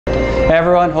Hey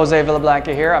everyone, Jose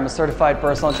Villablanca here. I'm a certified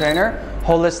personal trainer,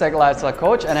 holistic lifestyle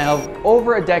coach, and I have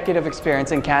over a decade of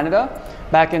experience in Canada.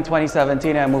 Back in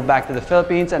 2017, I moved back to the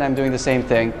Philippines and I'm doing the same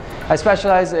thing. I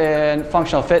specialize in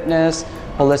functional fitness,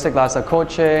 holistic lifestyle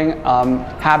coaching,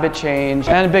 habit change,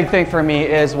 and a big thing for me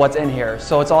is what's in here.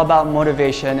 So it's all about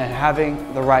motivation and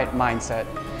having the right mindset.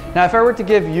 Now, if I were to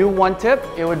give you one tip,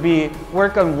 it would be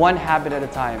work on one habit at a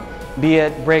time, be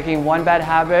it breaking one bad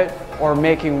habit or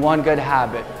making one good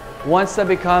habit. Once that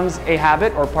becomes a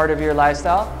habit or part of your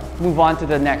lifestyle, move on to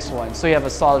the next one so you have a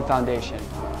solid foundation.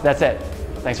 That's it.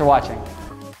 Thanks for watching.